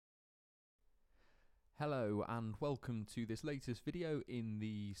Hello and welcome to this latest video in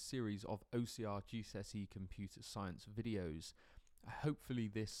the series of OCR GCSE Computer Science videos. Hopefully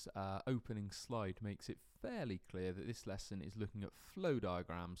this opening slide makes it fairly clear that this lesson is looking at flow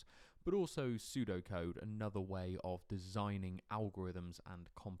diagrams, but also pseudocode, another way of designing algorithms and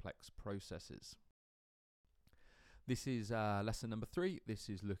complex processes. This is lesson number 3. This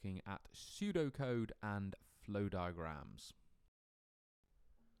is looking at pseudocode and flow diagrams.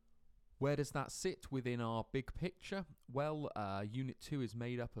 Where does that sit within our big picture? Well, Unit 2 is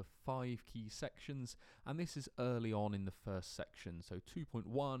made up of 5 key sections, and this is early on in the first section. So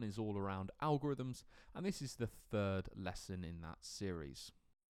 2.1 is all around algorithms, and this is the third lesson in that series.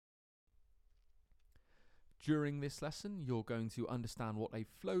 During this lesson, you're going to understand what a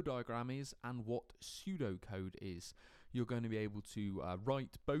flow diagram is and what pseudocode is. You're going to be able to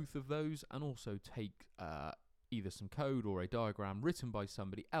write both of those and also take either some code or a diagram written by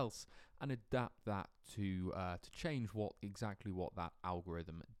somebody else and adapt that to change exactly what that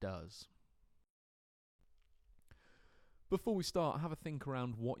algorithm does. Before we start, have a think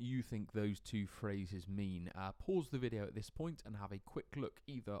around what you think those two phrases mean. Pause the video at this point and have a quick look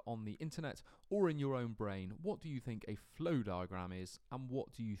either on the internet or in your own brain. What do you think a flow diagram is, and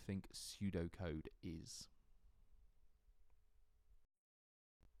what do you think pseudocode is?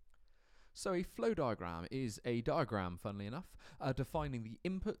 So a flow diagram is a diagram, funnily enough, defining the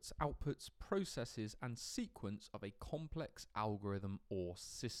inputs, outputs, processes and sequence of a complex algorithm or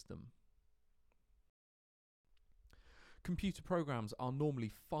system. Computer programs are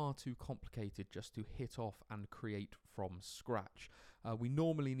normally far too complicated just to hit off and create from scratch. We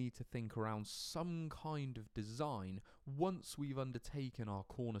normally need to think around some kind of design once we've undertaken our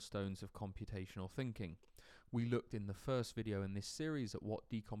cornerstones of computational thinking. We looked in the first video in this series at what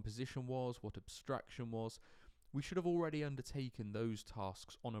decomposition was, what abstraction was. We should have already undertaken those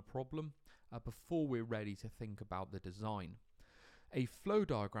tasks on a problem before we're ready to think about the design. A flow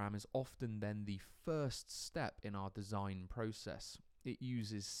diagram is often then the first step in our design process. It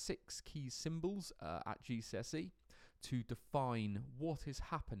uses 6 key symbols at GCSE to define what is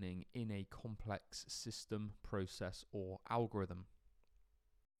happening in a complex system, process or algorithm.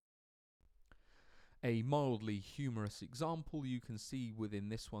 A mildly humorous example, you can see within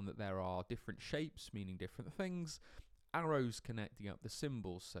this one that there are different shapes meaning different things, arrows connecting up the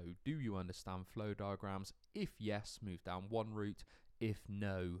symbols. So do you understand flow diagrams? If yes, move down one route. If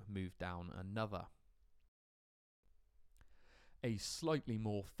no, move down another. A slightly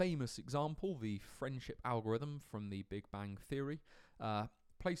more famous example, the friendship algorithm from the Big Bang Theory.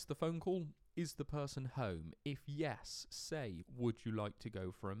 Place the phone call. Is the person home? If yes, say, would you like to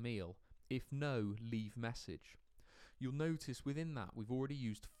go for a meal? If no, leave message. You'll notice within that we've already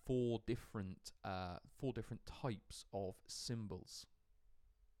used four different types of symbols.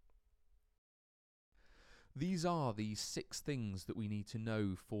 These are the 6 things that we need to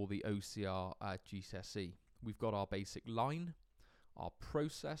know for the OCR GCSE. We've got our basic line, our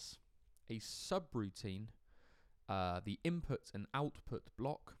process, a subroutine, the input and output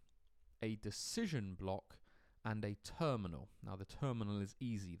block, a decision block, and a terminal. Now the terminal is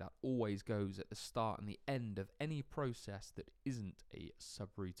easy. That always goes at the start and the end of any process that isn't a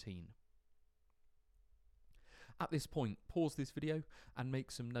subroutine. At this point, pause this video and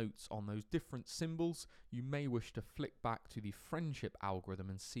make some notes on those different symbols. You may wish to flick back to the friendship algorithm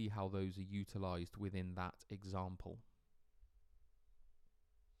and see how those are utilized within that example.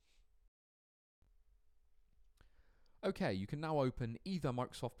 Okay, you can now open either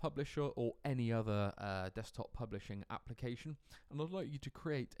Microsoft Publisher or any other desktop publishing application, and I'd like you to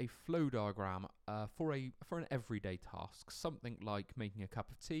create a flow diagram for an everyday task, something like making a cup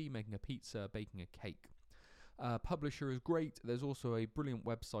of tea, making a pizza, baking a cake. Publisher is great. There's also a brilliant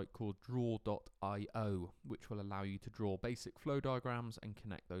website called draw.io, which will allow you to draw basic flow diagrams and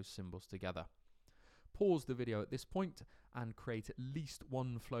connect those symbols together. Pause the video at this point and create at least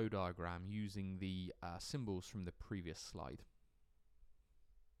one flow diagram using the symbols from the previous slide.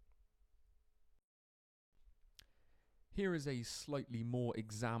 Here is a slightly more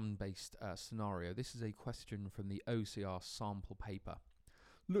exam-based scenario. This is a question from the OCR sample paper.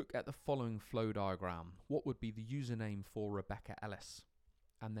 Look at the following flow diagram. What would be the username for Rebecca Ellis?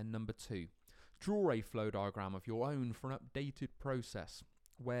 And then number 2, draw a flow diagram of your own for an updated process,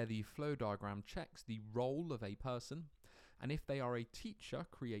 where the flow diagram checks the role of a person, and if they are a teacher,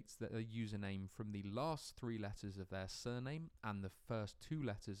 creates the username from the last 3 letters of their surname and the first 2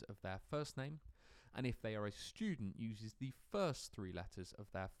 letters of their first name, and if they are a student, uses the first 3 letters of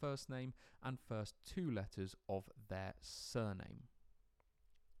their first name and first 2 letters of their surname.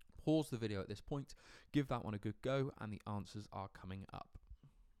 Pause the video at this point, give that one a good go, and the answers are coming up.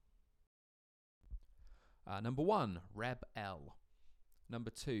 Number 1, Reb L. Number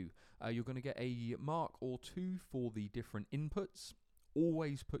 2, you're going to get a mark or 2 for the different inputs.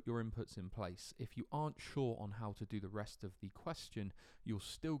 Always put your inputs in place. If you aren't sure on how to do the rest of the question, you'll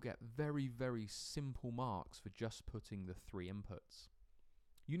still get very, very simple marks for just putting the 3 inputs.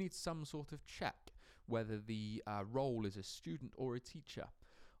 You need some sort of check whether the role is a student or a teacher.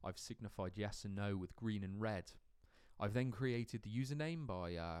 I've signified yes and no with green and red. I've then created the username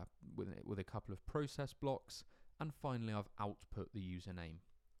by with a couple of process blocks, and finally I've output the username.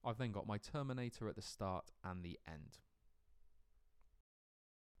 I've then got my terminator at the start and the end.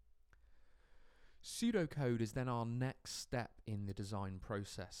 Pseudocode is then our next step in the design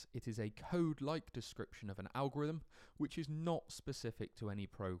process. It is a code-like description of an algorithm which is not specific to any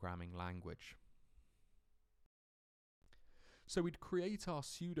programming language. So we'd create our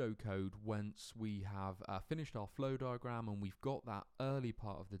pseudocode once we have finished our flow diagram and we've got that early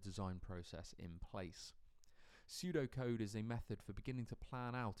part of the design process in place. Pseudocode is a method for beginning to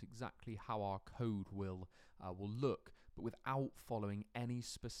plan out exactly how our code will look, but without following any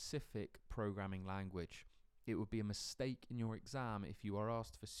specific programming language. It would be a mistake in your exam if you are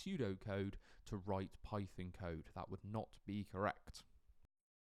asked for pseudocode to write Python code. That would not be correct.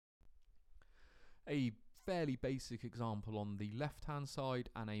 A fairly basic example on the left-hand side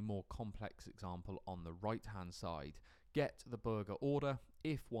and a more complex example on the right-hand side. Get the burger order.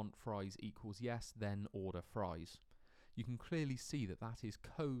 If want fries equals yes, then order fries. You can clearly see that that is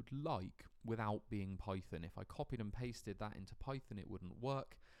code-like without being Python. If I copied and pasted that into Python, it wouldn't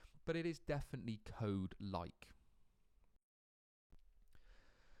work, but it is definitely code-like.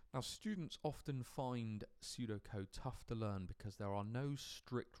 Now, students often find pseudocode tough to learn because there are no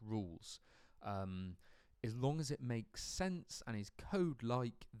strict rules. As long as it makes sense and is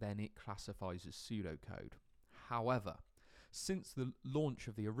code-like, then it classifies as pseudocode. However, since the launch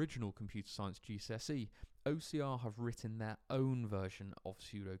of the original Computer Science GCSE, OCR have written their own version of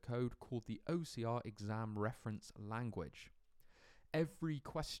pseudocode called the OCR Exam Reference Language. Every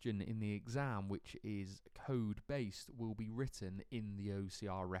question in the exam which is code-based will be written in the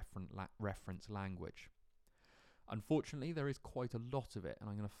OCR reference language. Unfortunately, there is quite a lot of it, and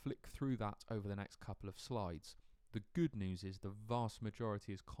I'm going to flick through that over the next couple of slides. The good news is the vast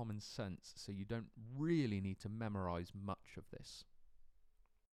majority is common sense, so you don't really need to memorize much of this.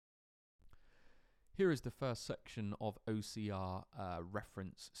 Here is the first section of OCR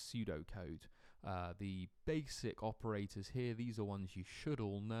reference pseudocode. The basic operators here, these are ones you should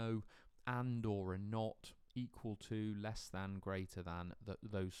all know: and, or, and not, equal to, less than, greater than,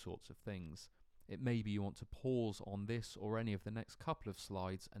 those sorts of things. It may be you want to pause on this or any of the next couple of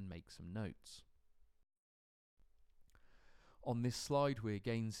slides and make some notes. On this slide, we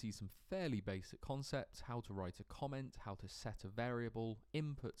again see some fairly basic concepts: how to write a comment, how to set a variable,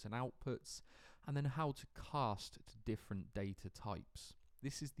 inputs and outputs, and then how to cast to different data types.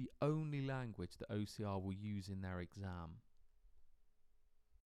 This is the only language that OCR will use in their exam.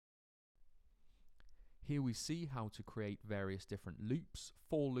 Here we see how to create various different loops: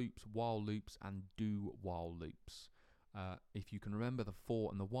 for loops, while loops, and do while loops. If you can remember the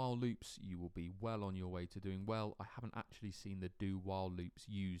for and the while loops, you will be well on your way to doing well. I haven't actually seen the do while loops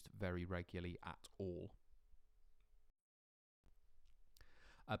used very regularly at all.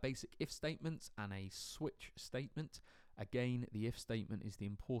 A basic if statement and a switch statement. Again, the if statement is the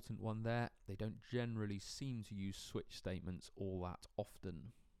important one there. They don't generally seem to use switch statements all that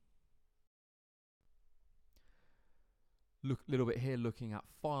often. Look a little bit here, looking at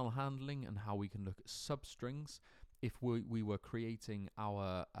file handling and how we can look at substrings. If we were creating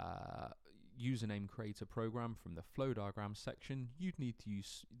our username creator program from the flow diagram section, you'd need to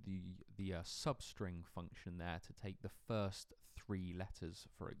use the substring function there to take the first 3 letters,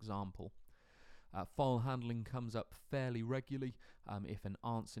 for example. File handling comes up fairly regularly. If an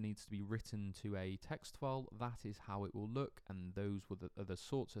answer needs to be written to a text file, that is how it will look, and those are the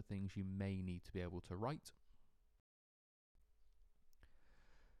sorts of things you may need to be able to write.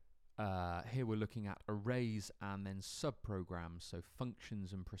 Here we're looking at arrays and then subprograms, so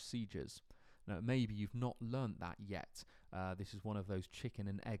functions and procedures. Now, maybe you've not learnt that yet. This is one of those chicken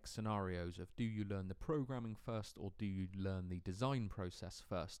and egg scenarios of, do you learn the programming first or do you learn the design process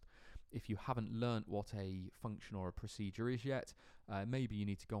first? If you haven't learnt what a function or a procedure is yet, maybe you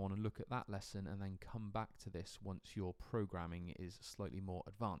need to go on and look at that lesson and then come back to this once your programming is slightly more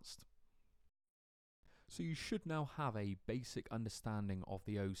advanced. So you should now have a basic understanding of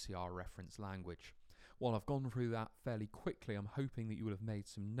the OCR reference language. While I've gone through that fairly quickly, I'm hoping that you will have made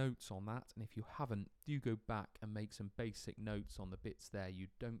some notes on that, and if you haven't, do go back and make some basic notes on the bits there you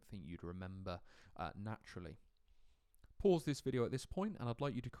don't think you'd remember naturally. Pause this video at this point, and I'd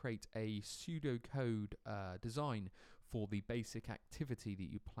like you to create a pseudocode design for the basic activity that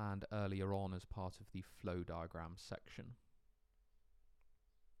you planned earlier on as part of the flow diagram section.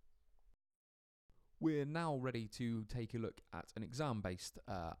 We're now ready to take a look at an exam-based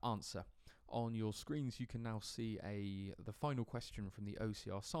answer. On your screens you can now see the final question from the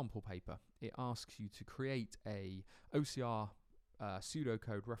OCR sample paper. It asks you to create a OCR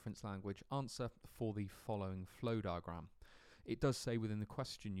pseudocode reference language answer for the following flow diagram. It does say within the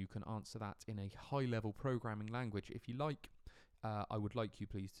question you can answer that in a high-level programming language if you like. I would like you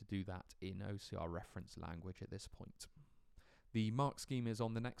please to do that in OCR reference language at this point. The mark scheme is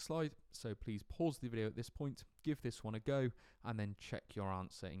on the next slide, so please pause the video at this point, give this one a go, and then check your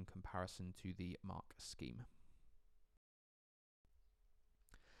answer in comparison to the mark scheme.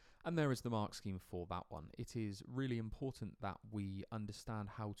 And there is the mark scheme for that one. It is really important that we understand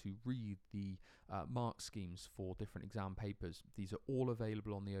how to read the mark schemes for different exam papers. These are all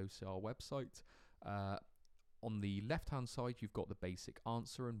available on the OCR website. On the left-hand side, you've got the basic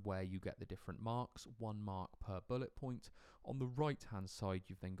answer and where you get the different marks, 1 mark per bullet point. On the right-hand side,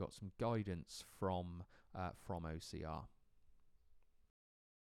 you've then got some guidance from OCR.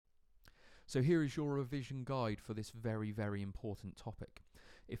 So here is your revision guide for this very, very important topic.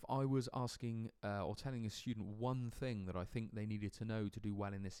 If I was asking or telling a student one thing that I think they needed to know to do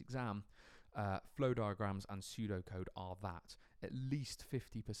well in this exam, flow diagrams and pseudocode are that. At least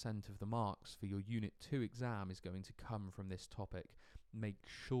 50% of the marks for your Unit 2 exam is going to come from this topic. Make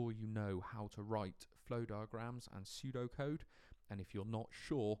sure you know how to write flow diagrams and pseudocode, and if you're not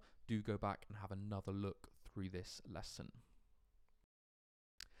sure, do go back and have another look through this lesson.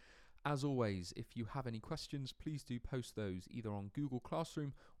 As always, if you have any questions, please do post those either on Google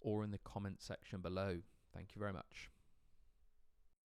Classroom or in the comment section below. Thank you very much.